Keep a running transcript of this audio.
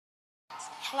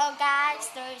Hello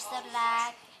guys, there's the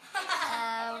vlog.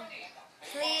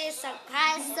 Please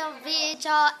subscribe the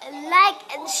video, like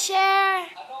and share.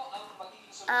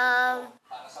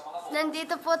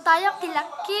 Nandito po tayo kila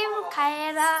Kim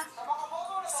Kaira.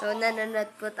 So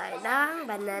nanonood po tayo ng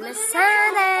Banana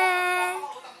Sunday.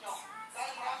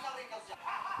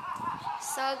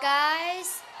 So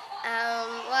guys,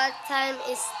 what time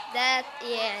is that?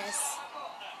 Yes.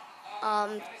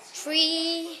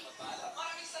 3.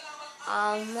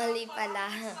 Mali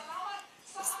pala.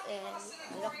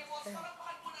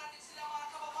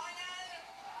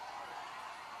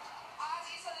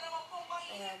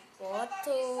 Ayan po,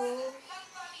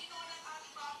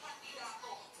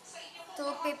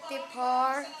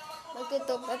 2:54.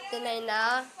 Magti-2:59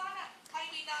 na.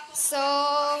 So,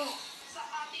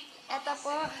 eto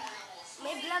po.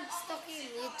 May vlogs to,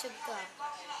 Kim. YouTube ka.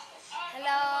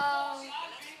 Hello.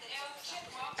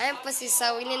 Ayan po si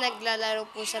Sawini, naglalaro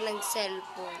po siya ng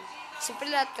cellphone. Siyempre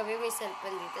lahat kami may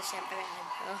cellphone dito. Siyempre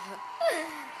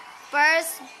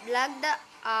First, vlog the,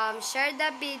 share the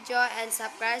video and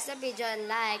subscribe the video and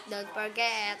like. Don't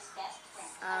forget.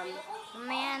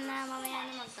 Mamaya na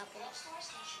magtapos.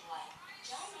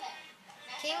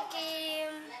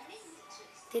 Kim.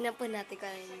 Tingnan po natin kung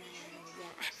ano yung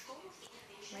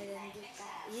malandi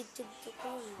ka. YouTube to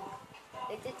ko.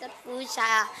 Nagchat po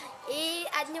siya.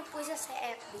 I-add nyo po siya sa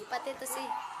FB. Pati ito si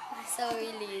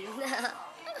Sawilin.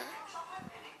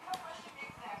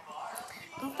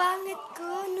 Ang pangit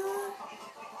ko, no?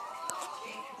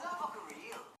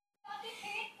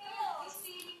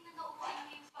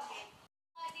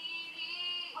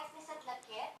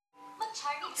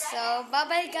 So,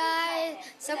 bye-bye guys!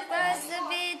 Subscribe sa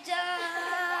video!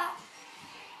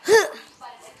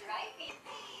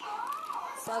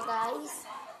 So guys,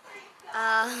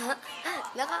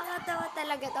 nakakatawa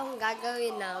talaga itong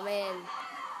gagawin namin.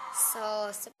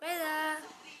 So, subscribe na.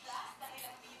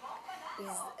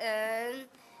 Is an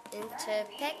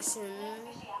intersection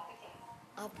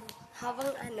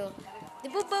habang di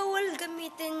ba bawal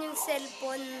gamitin yung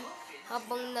cellphone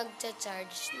habang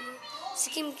nagcha-charge?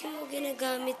 Si Kim mo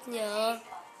ginagamit niya.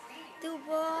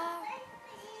 Diba?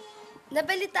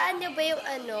 Nabalitaan niya ba yung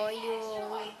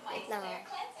wait lang.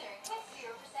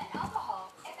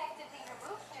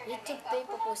 YouTube to,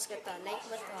 ipopost ko to. Like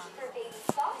mo to.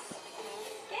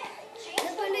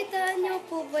 Nabalitaan niyo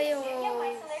po ba yung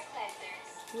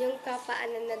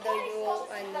kapaanan na daw yung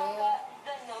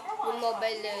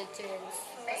Mobile Legends?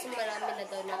 Kasi marami na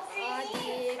daw na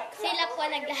addict. Sila po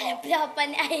naglalap-lapan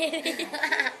ni Irene.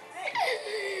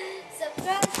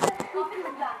 Surprise!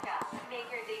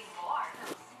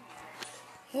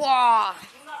 Wow!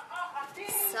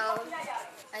 So,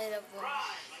 ayun na po.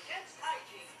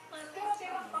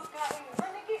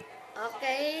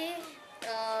 Okay.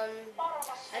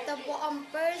 Ito po ang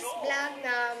first vlog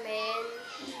namin.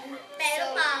 Pero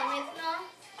so, pangit,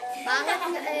 no? Pangit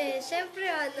na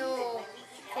Siyempre,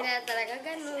 kailangan talaga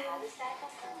ganun.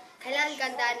 Kailangan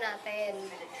gandaan natin.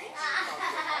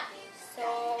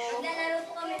 So, Maglalaro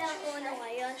po kami ng uno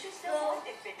ngayon.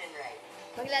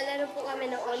 Maglalaro po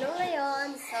kami ng uno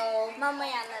ngayon. So,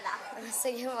 Mamaya na lang.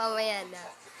 Sige, mamaya na.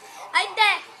 Ay,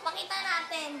 hindi! Pakita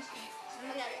natin.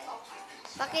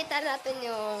 Pakita natin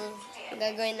yung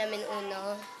gagawin namin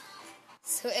uno.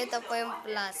 So, ito po yung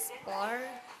 +4.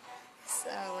 So,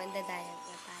 mandadayan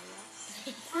po tayo.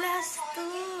 +2.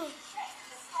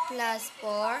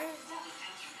 +4.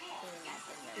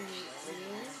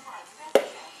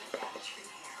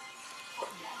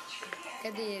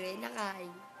 Kadiri,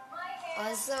 nakain.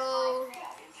 So,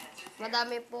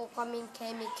 madami po kaming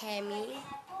kemi-kemi.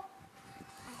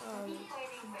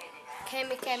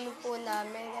 Kemi-kemi po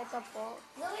namin. Ito po.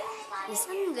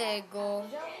 Isang Lego.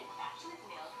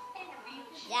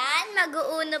 Yan,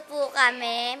 mag-uuno po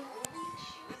kami.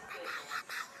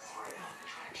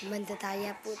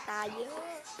 Mandadaya po tayo.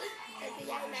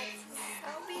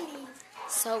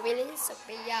 Sawilin,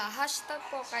 Sophia. Hashtag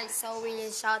po kay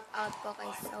Sawilin. Shout out po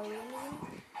kay Sawilin.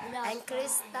 And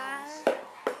Crystal.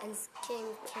 And Kim.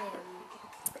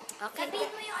 Okay. Sabihin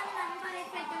mo yung namin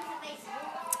pa-refer dun sa Facebook.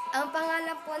 Ang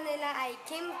pangalan po nila ay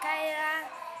Kim Kaira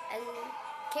and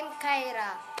Kim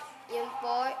Kaira. Yun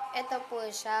po, ito po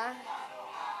siya.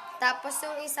 Tapos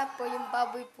yung isa po, yung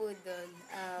baboy po doon.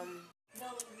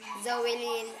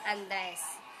 Zoelyn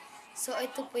Andres. So,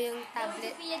 ito po yung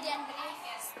tablet. Sophia de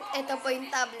Andres. Ito po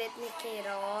yung tablet ni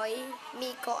Keroy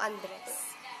Miko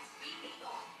Andres.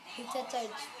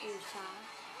 Nagcha-charge po siya.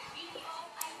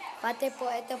 Pati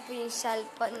po, ito po yung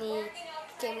cellphone ni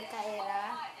Kim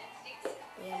Kaira.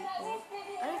 Ayan po.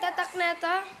 Anong tatak na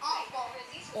ito?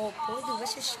 Opo, di ba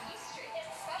siya?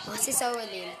 Si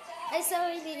Sawilin. Hi,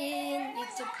 Sawilin.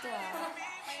 YouTube to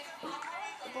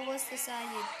ilalabas ko sa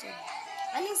YouTube.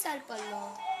 Anong cellphone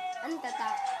mo? Anong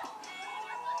tatak?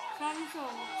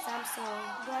 Samsung. Samsung.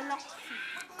 Galaxy.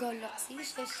 Galaxy,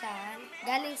 social.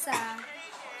 Galing sa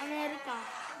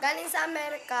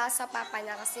America. Sa papa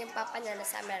niya kasi yung papa niya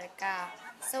nasa Amerika.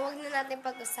 So, wag na natin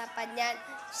pag-usapan yan.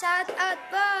 Shout out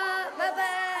po!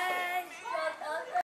 Bye-bye!